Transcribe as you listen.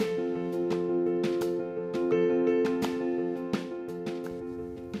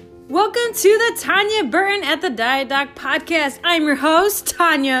Welcome to the Tanya Burton at the Diet Doc podcast. I'm your host,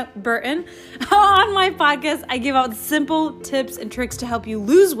 Tanya Burton. On my podcast, I give out simple tips and tricks to help you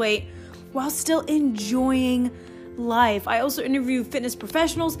lose weight while still enjoying life. I also interview fitness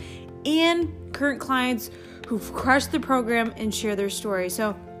professionals and current clients who've crushed the program and share their story.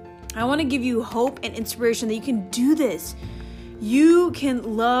 So I want to give you hope and inspiration that you can do this. You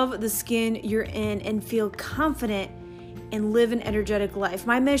can love the skin you're in and feel confident and live an energetic life.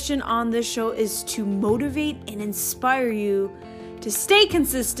 My mission on this show is to motivate and inspire you to stay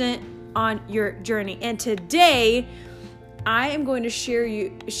consistent on your journey. And today, I am going to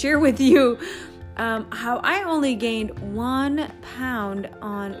share with you how I only gained 1 pound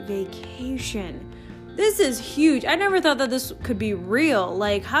on vacation. This is huge. I never thought that this could be real.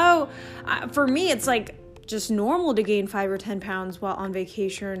 For me, it's like just normal to gain 5 or 10 pounds while on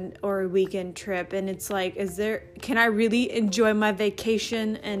vacation or a weekend trip. And it's like, can I really enjoy my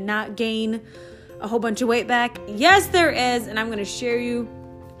vacation and not gain a whole bunch of weight back? Yes, there is. And I'm going to share you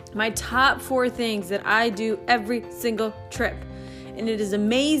my top 4 things that I do every single trip. And it is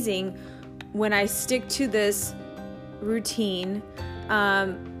amazing when I stick to this routine.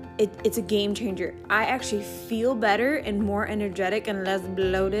 It's a game changer. I actually feel better and more energetic and less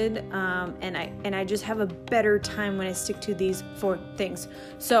bloated. And I just have a better time when I stick to these 4 things.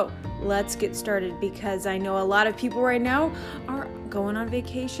 So let's get started, because I know a lot of people right now are going on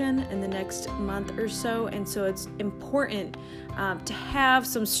vacation in the next month or so. And so it's important to have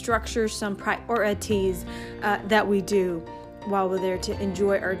some structure, some priorities that we do while we're there to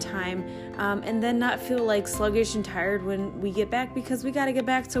enjoy our time, and then not feel like sluggish and tired when we get back, because we got to get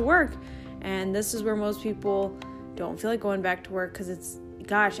back to work. And this is where most people don't feel like going back to work, because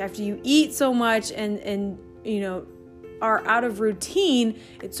after you eat so much and are out of routine,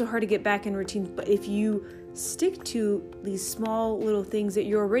 it's so hard to get back in routine. But if you stick to these small little things that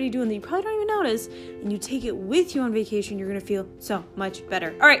you're already doing that you probably don't even notice, and you take it with you on vacation, you're going to feel so much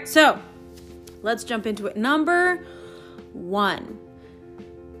better. All right, so let's jump into it. Number 1.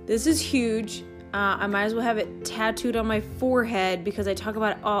 This is huge. I might as well have it tattooed on my forehead because I talk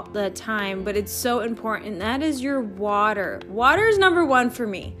about it all the time, but it's so important. That is your water. Water is number 1 for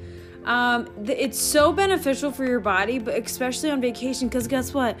me. It's so beneficial for your body, but especially on vacation, because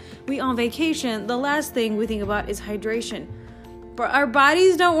guess what? On vacation, the last thing we think about is hydration. But our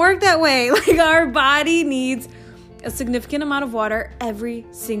bodies don't work that way. Like, our body needs a significant amount of water every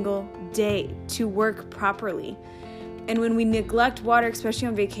single day to work properly. And when we neglect water, especially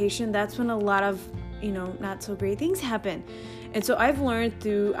on vacation, that's when a lot of, not so great things happen. And so I've learned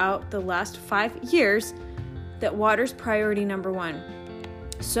throughout the last 5 years that water's priority number 1.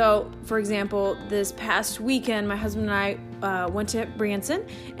 So, for example, this past weekend, my husband and I went to Branson,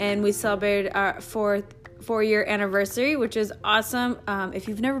 and we celebrated our 4-year anniversary, which is awesome. If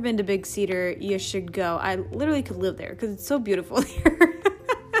you've never been to Big Cedar, you should go. I literally could live there because it's so beautiful here.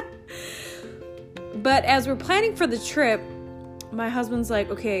 But as we're planning for the trip, my husband's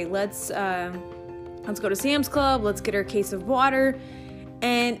like, okay, let's go to Sam's Club. Let's get our case of water.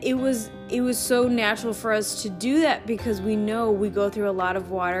 And it was so natural for us to do that, because we know we go through a lot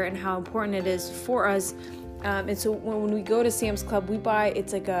of water and how important it is for us. And so when we go to Sam's Club, we buy,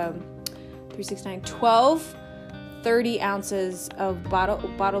 it's like a 12 30 ounces of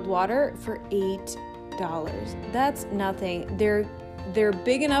bottled water for $8. That's nothing. They're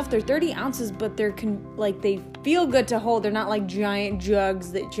big enough. They're 30 ounces, but they feel good to hold. They're not like giant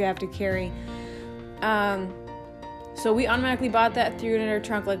jugs that you have to carry. So we automatically bought that, threw it in our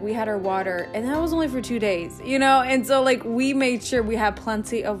trunk. Like, we had our water, and that was only for 2 days, And so we made sure we had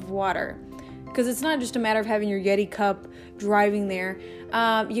plenty of water, because it's not just a matter of having your Yeti cup driving there.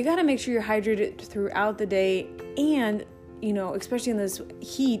 You got to make sure you're hydrated throughout the day, and especially in this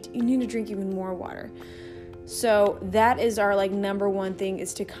heat, you need to drink even more water. So that is our number 1 thing,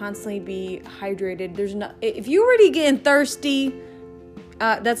 is to constantly be hydrated. If you're already getting thirsty,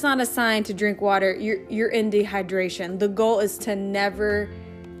 that's not a sign to drink water. You're in dehydration. The goal is to never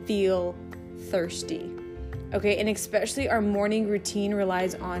feel thirsty. Okay, and especially our morning routine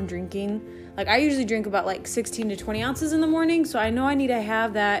relies on drinking. I usually drink about 16 to 20 ounces in the morning, so I know I need to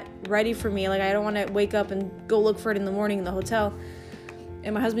have that ready for me. I don't want to wake up and go look for it in the morning in the hotel.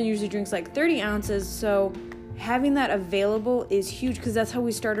 And my husband usually drinks 30 ounces, so having that available is huge, because that's how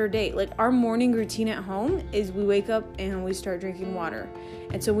we start our day. Our morning routine at home is we wake up and we start drinking water.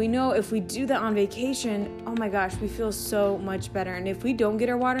 And so we know if we do that on vacation, oh my gosh, we feel so much better. And if we don't get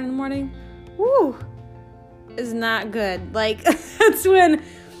our water in the morning, it's not good. That's when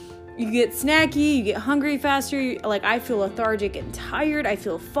you get snacky, you get hungry faster. I feel lethargic and tired. I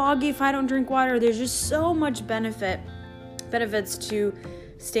feel foggy if I don't drink water. There's just so much benefits to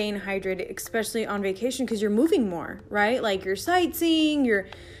staying hydrated, especially on vacation, because you're moving more, right? Like you're sightseeing, you're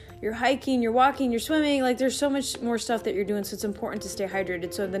hiking, you're walking, you're swimming. Like there's so much more stuff that you're doing, so it's important to stay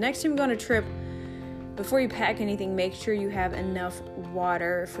hydrated. So the next time you go on a trip, before you pack anything, make sure you have enough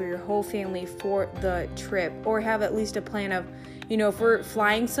water for your whole family for the trip, or have at least a plan of, if we're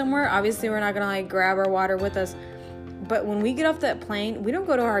flying somewhere, obviously we're not going to grab our water with us. But when we get off that plane, we don't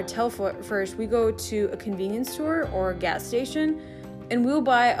go to our hotel first. We go to a convenience store or a gas station, and we'll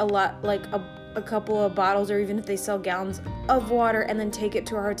buy a lot, like a couple of bottles, or even if they sell gallons of water, and then take it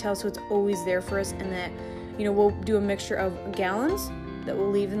to our hotel so it's always there for us. And that, we'll do a mixture of gallons that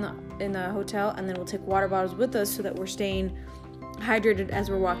we'll leave in the hotel, and then we'll take water bottles with us so that we're staying hydrated as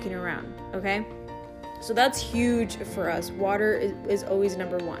we're walking around, okay? So that's huge for us. Water is always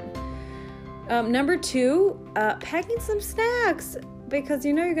number one. Number two, packing some snacks, because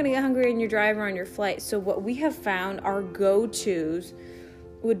you're going to get hungry in your drive or on your flight. So what we have found, our go-tos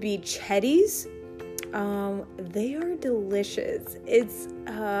would be Cheddies. They are delicious. It's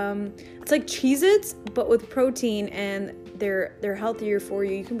like Cheez-Its, but with protein, and they're healthier for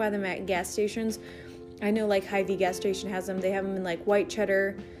you. You can buy them at gas stations. I know like Hy-Vee gas station has them. They have them in like white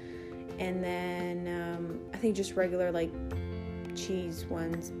cheddar, and then I think just regular like cheese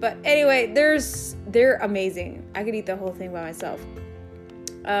ones. But anyway, they're amazing. I could eat the whole thing by myself.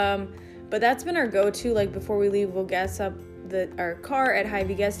 But that's been our go-to. Like before we leave, we'll gas up our car at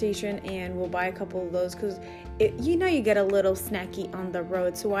Hy-Vee gas station, and we'll buy a couple of those, because you get a little snacky on the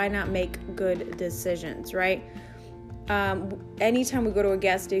road, so why not make good decisions, right? Anytime we go to a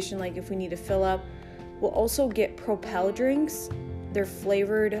gas station, like if we need to fill up, we'll also get Propel drinks. They're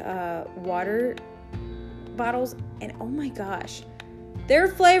flavored water bottles, and oh my gosh, their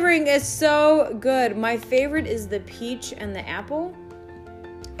flavoring is so good. My favorite is the peach and the apple.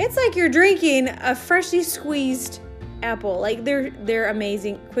 It's like you're drinking a freshly squeezed apple. Like they're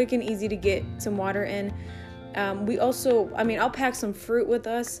amazing, quick and easy to get some water in. We also, I'll pack some fruit with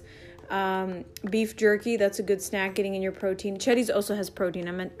us. Beef jerky, that's a good snack, getting in your protein. Cheddies also has protein.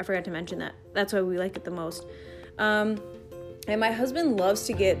 I forgot to mention that. That's why we like it the most. And my husband loves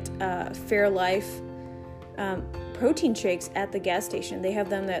to get Fairlife protein shakes at the gas station. They have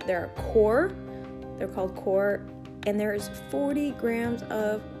them that they're Core. They're called Core, and there's 40 grams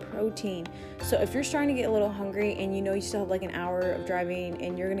of protein. So if you're starting to get a little hungry, and you still have like an hour of driving,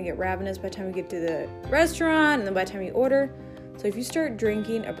 and you're gonna get ravenous by the time you get to the restaurant, and then by the time you order. So if you start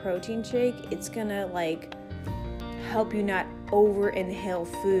drinking a protein shake, it's gonna help you not over inhale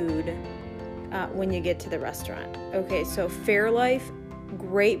food when you get to the restaurant. Okay, so Fairlife,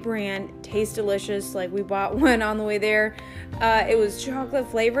 great brand, tastes delicious. Like we bought one on the way there. It was chocolate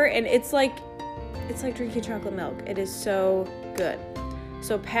flavor, and it's like drinking chocolate milk. It is so good.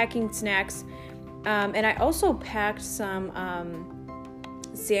 So packing snacks, and I also packed some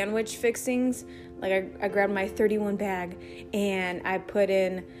sandwich fixings. Like I grabbed my 31 bag, and I put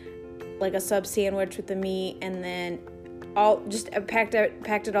in like a sub sandwich with the meat, and then packed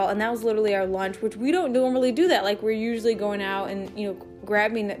it all. And that was literally our lunch, which we don't normally do that. Like we're usually going out and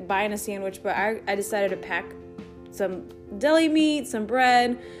buying a sandwich, but I decided to pack some deli meat, some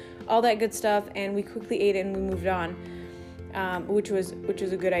bread, all that good stuff, and we quickly ate it and we moved on, which was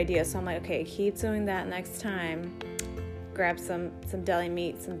a good idea. So I'm like, okay, keep doing that next time. Grab some deli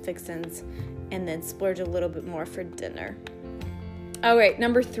meat, some fixins, and then splurge a little bit more for dinner. All right,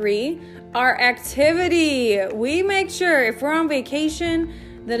 number 3, our activity. We make sure if we're on vacation,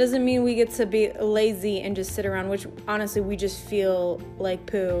 that doesn't mean we get to be lazy and just sit around, which honestly, we just feel like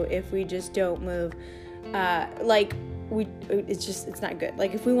poo if we just don't move. It's not good.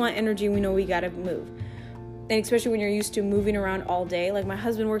 Like if we want energy, we know we gotta move. And especially when you're used to moving around all day. Like my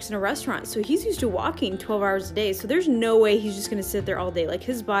husband works in a restaurant, so he's used to walking 12 hours a day. So there's no way he's just going to sit there all day. Like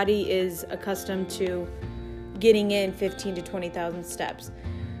his body is accustomed to getting in 15 to 20,000 steps.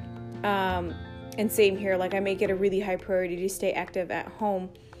 And same here. Like I make it a really high priority to stay active at home.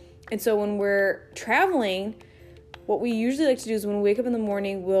 And so when we're traveling, what we usually like to do is when we wake up in the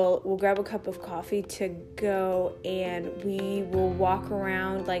morning, we'll grab a cup of coffee to go, and we will walk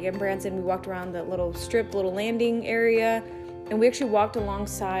around. Like in Branson, we walked around the little landing area, and we actually walked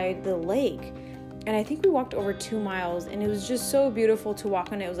alongside the lake. And I think we walked over 2 miles, and it was just so beautiful to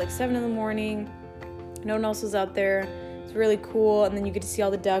walk on it. It was like 7 in the morning. No one else was out there. It's really cool. And then you get to see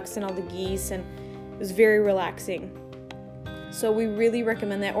all the ducks and all the geese, and it was very relaxing. So we really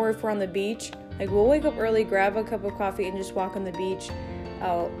recommend that. Or if we're on the beach, like we'll wake up early, grab a cup of coffee, and just walk on the beach,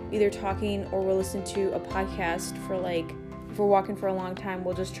 either talking, or we'll listen to a podcast for if we're walking for a long time,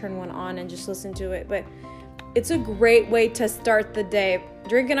 we'll just turn one on and just listen to it. But it's a great way to start the day.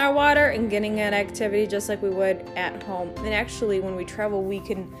 Drinking our water and getting an activity just like we would at home. And actually, when we travel, we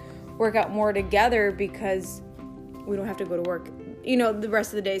can work out more together because we don't have to go to work, the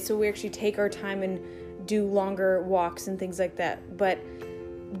rest of the day. So we actually take our time and do longer walks and things like that. But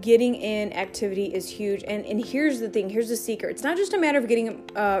getting in activity is huge. And here's the thing. Here's the secret. It's not just a matter of getting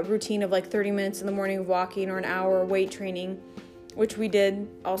a routine of like 30 minutes in the morning of walking or an hour weight training, which we did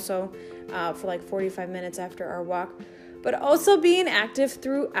also for like 45 minutes after our walk, but also being active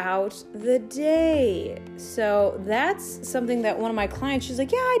throughout the day. So that's something that one of my clients, she's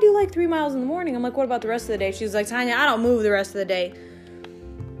like, yeah, I do like 3 miles in the morning. I'm like, what about the rest of the day? She's like, Tanya, I don't move the rest of the day.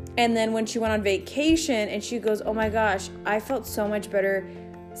 And then when she went on vacation and she goes, oh my gosh, I felt so much better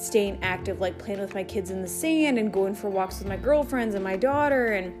staying active, like playing with my kids in the sand and going for walks with my girlfriends and my daughter.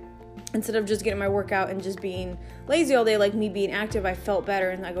 And instead of just getting my workout and just being lazy all day, like me being active, I felt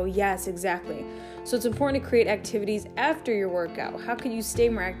better. And I go, yes, exactly. So it's important to create activities after your workout. How can you stay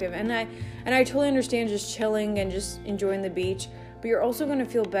more active? And I totally understand just chilling and just enjoying the beach, but you're also going to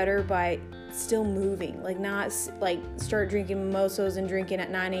feel better by still moving, like not like start drinking mimosas and drinking at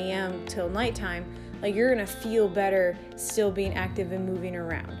 9 a.m. till nighttime. Like you're going to feel better still being active and moving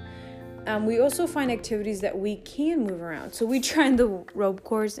around. We also find activities that we can move around. So we tried the rope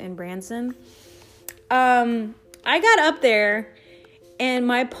course in Branson. I got up there and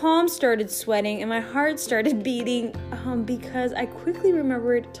my palms started sweating and my heart started beating because I quickly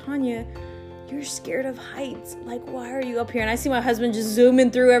remembered, Tanya, you're scared of heights. Like, why are you up here? And I see my husband just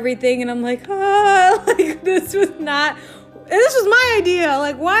zooming through everything and I'm like, like this was my idea.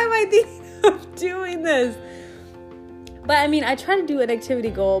 Like, why am I thinking of doing this? But I tried to do an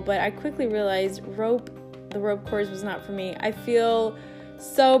activity goal, but I quickly realized the rope course was not for me. I feel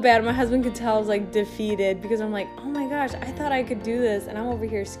so bad. My husband could tell I was like defeated because I'm like, oh my gosh, I thought I could do this and I'm over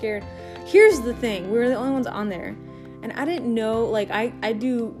here scared. Here's the thing. We were the only ones on there. And I didn't know, like, I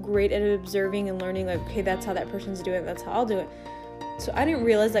do great at observing and learning, like, okay, that's how that person's doing it. That's how I'll do it. So I didn't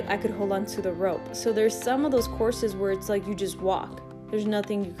realize, like, I could hold on to the rope. So there's some of those courses where it's like you just walk. There's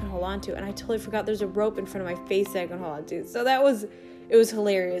nothing you can hold on to. And I totally forgot there's a rope in front of my face that I can hold on to. So it was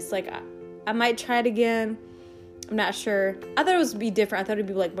hilarious. Like, I might try it again. I'm not sure. I thought it would be different. I thought it'd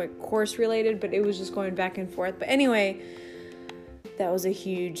be like more course related, but it was just going back and forth. But anyway, that was a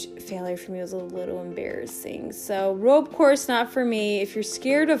huge failure for me. It was a little embarrassing. So rope course, not for me. If you're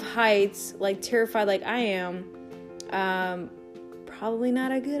scared of heights, like terrified like I am, probably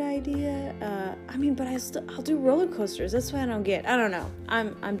not a good idea. But I'll do roller coasters. That's what I don't get. I don't know.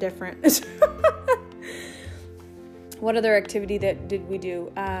 I'm different. What other activity did we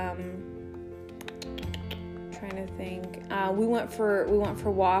do? Trying to think. We went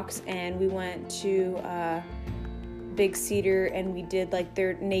for walks and we went to Big Cedar and we did like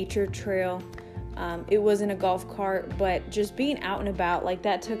their nature trail. It wasn't a golf cart, but just being out and about, like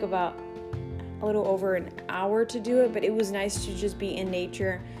that took about a little over an hour to do it, but it was nice to just be in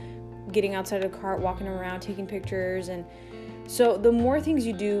nature, getting outside of the cart, walking around, taking pictures. And so the more things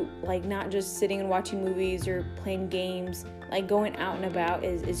you do, like not just sitting and watching movies or playing games, like going out and about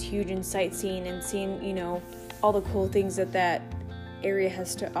is huge, in sightseeing and seeing, all the cool things that area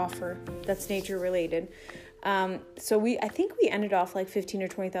has to offer that's nature related. So I think we ended off like 15 or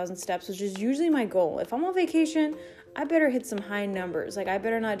 20,000 steps, which is usually my goal. If I'm on vacation, I better hit some high numbers. Like I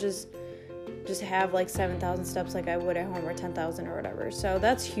better not just have like 7,000 steps like I would at home, or 10,000 or whatever. So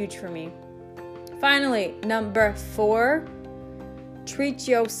that's huge for me. Finally, number 4, treat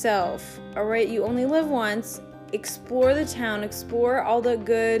yourself. All right. You only live once. Explore the town, explore all the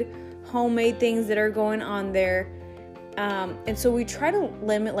good homemade things that are going on there. And so we try to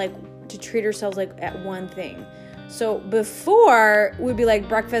limit to treat ourselves like at one thing. So before we'd be like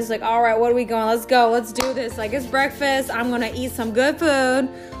breakfast, like, all right, what are we going? Let's go. Let's do this. Like it's breakfast. I'm going to eat some good food.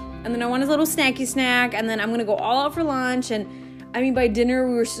 And then I want a little snacky snack. And then I'm going to go all out for lunch. And by dinner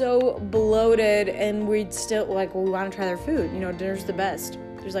we were so bloated and we'd still we want to try their food. Dinner's the best.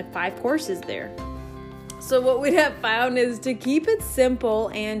 There's like 5 courses there. So what we have found is to keep it simple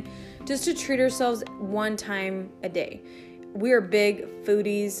and just to treat ourselves one time a day. We are big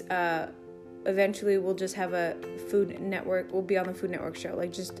foodies. Eventually we'll just have a Food Network. We'll be on the Food Network show,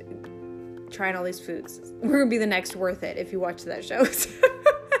 like just trying all these foods. We're going to be the next Worth It if you watch that show.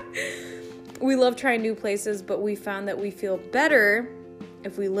 We love trying new places, but we found that we feel better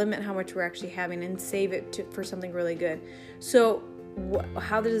if we limit how much we're actually having and save it for something really good. So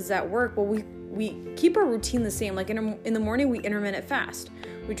how does that work? Well, we keep our routine the same. Like in the morning, we intermittent fast.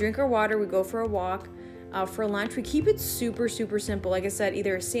 We drink our water, we go for a walk. For lunch, we keep it super, super simple. Like I said,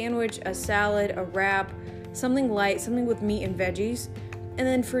 either a sandwich, a salad, a wrap, something light, something with meat and veggies. And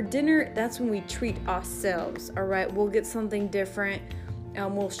then for dinner, that's when we treat ourselves, all right? We'll get something different.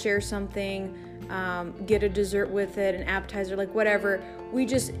 We'll share something, get a dessert with it, an appetizer, like whatever. We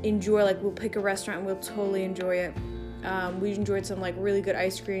just enjoy, like we'll pick a restaurant and we'll totally enjoy it. We enjoyed some like really good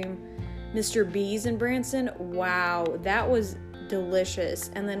ice cream. Mr. B's in Branson, wow, that was delicious.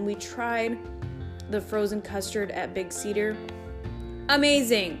 And then we tried the frozen custard at Big Cedar.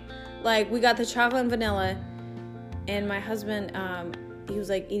 Amazing. Like we got the chocolate and vanilla, and my husband, he was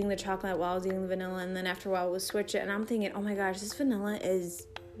like eating the chocolate while I was eating the vanilla, and then after a while we'll switch it, and I'm thinking, oh my gosh, this vanilla is,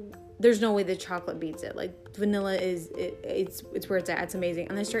 there's no way the chocolate beats it. Like vanilla is, it's where it's at. It's amazing.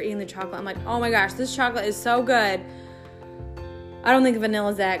 And I start eating the chocolate. I'm like, oh my gosh, this chocolate is so good. I don't think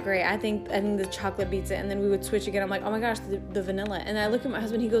vanilla's that great. I think the chocolate beats it. And then we would switch again. I'm like, oh my gosh, the vanilla. And I look at my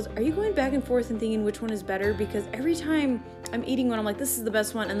husband. He goes, are you going back and forth and thinking which one is better? Because every time I'm eating one, I'm like, this is the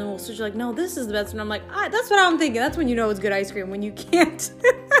best one. And then we'll switch, like, no, this is the best one. I'm like, that's what I'm thinking. That's when you know it's good ice cream, when you can't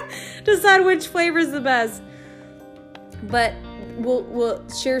decide which flavor is the best. But we'll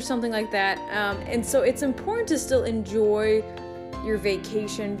share something like that. And so it's important to still enjoy your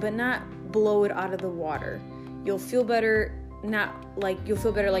vacation, but not blow it out of the water. You'll feel better. You'll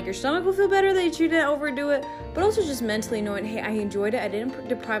feel better, like your stomach will feel better that you didn't overdo it, but also just mentally knowing, hey, I enjoyed it. I didn't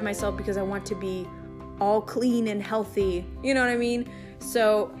deprive myself because I want to be all clean and healthy. You know what I mean?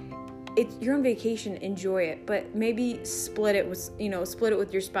 So you're on vacation, enjoy it, but maybe split it with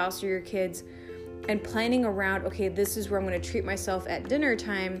your spouse or your kids, and planning around, okay, this is where I'm going to treat myself at dinner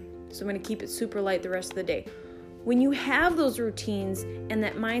time. So I'm going to keep it super light the rest of the day. When you have those routines and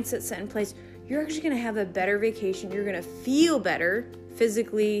that mindset set in place, you're actually going to have a better vacation. You're going to feel better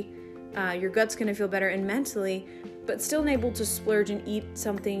physically. Your gut's going to feel better, and mentally, but still able to splurge and eat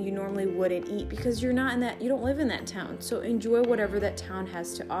something you normally wouldn't eat because you don't live in that town. So enjoy whatever that town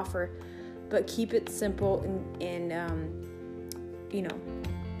has to offer, but keep it simple and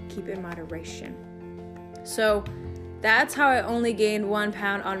keep it in moderation. So that's how I only gained 1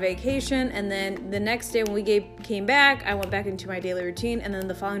 pound on vacation. And then the next day when we came back, I went back into my daily routine. And then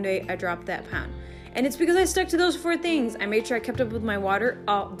the following day, I dropped that pound. And it's because I stuck to those 4 things. I made sure I kept up with my water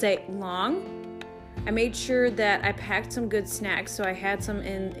all day long. I made sure that I packed some good snacks. So I had some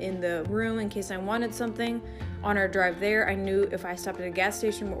in the room in case I wanted something. On our drive there, I knew if I stopped at a gas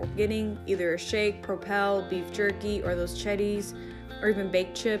station, what we're getting, either a shake, Propel, beef jerky, or those Cheddys, or even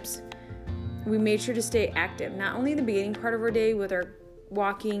baked chips. We made sure to stay active, not only in the beginning part of our day with our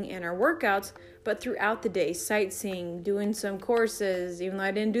walking and our workouts, but throughout the day, sightseeing, doing some courses, even though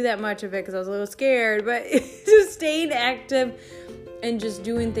I didn't do that much of it because I was a little scared, but just staying active and just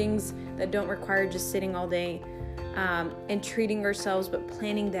doing things that don't require just sitting all day, and treating ourselves, but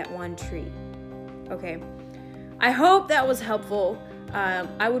planning that one treat. Okay. I hope that was helpful.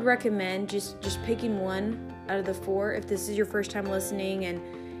 I would recommend just picking one out of the 4 if this is your first time listening, and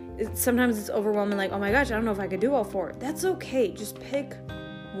sometimes it's overwhelming, like, oh my gosh, I don't know if I could do all 4. That's okay. Just pick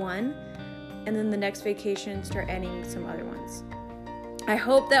one, and then the next vacation, start adding some other ones. I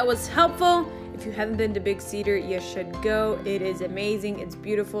hope that was helpful. If you haven't been to Big Cedar, you should go. It is amazing. It's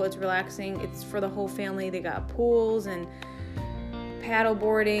beautiful. It's relaxing. It's for the whole family. They got pools and paddle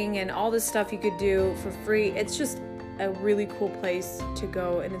boarding and all this stuff you could do for free. It's just a really cool place to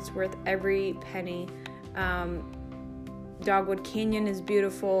go, and it's worth every penny. Dogwood Canyon is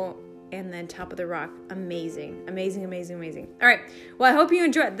beautiful, and then Top of the Rock, amazing. All right, well, I hope you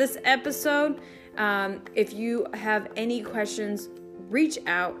enjoyed this episode. If you have any questions, reach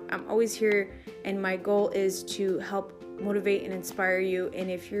out. I'm always here, and my goal is to help motivate and inspire you.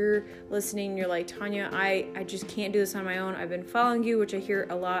 And if you're listening, you're like, Tanya, I just can't do this on my own. I've been following you, which I hear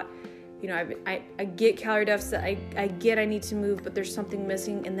a lot. You know, I get calorie deficit. I get I need to move, but there's something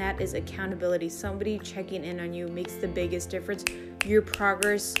missing, and that is accountability. Somebody checking in on you makes the biggest difference. Your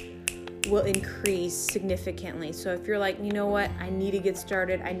progress will increase significantly. So if you're like, you know what, I need to get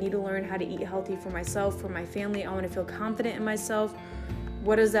started. I need to learn how to eat healthy for myself, for my family. I want to feel confident in myself.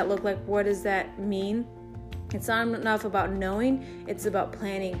 What does that look like? What does that mean? It's not enough about knowing, it's about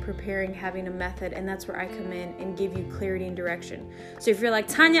planning, preparing, having a method, and that's where I come in and give you clarity and direction. So if you're like,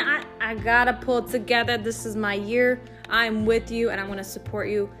 Tanya, I gotta pull it together, this is my year, I'm with you, and I want to support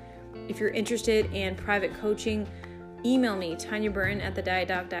you. If you're interested in private coaching, email me,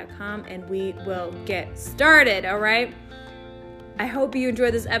 tanyaburton@thedietdoc.com, and we will get started, all right? I hope you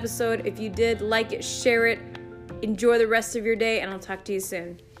enjoyed this episode. If you did, like it, share it, enjoy the rest of your day, and I'll talk to you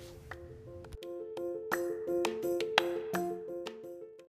soon.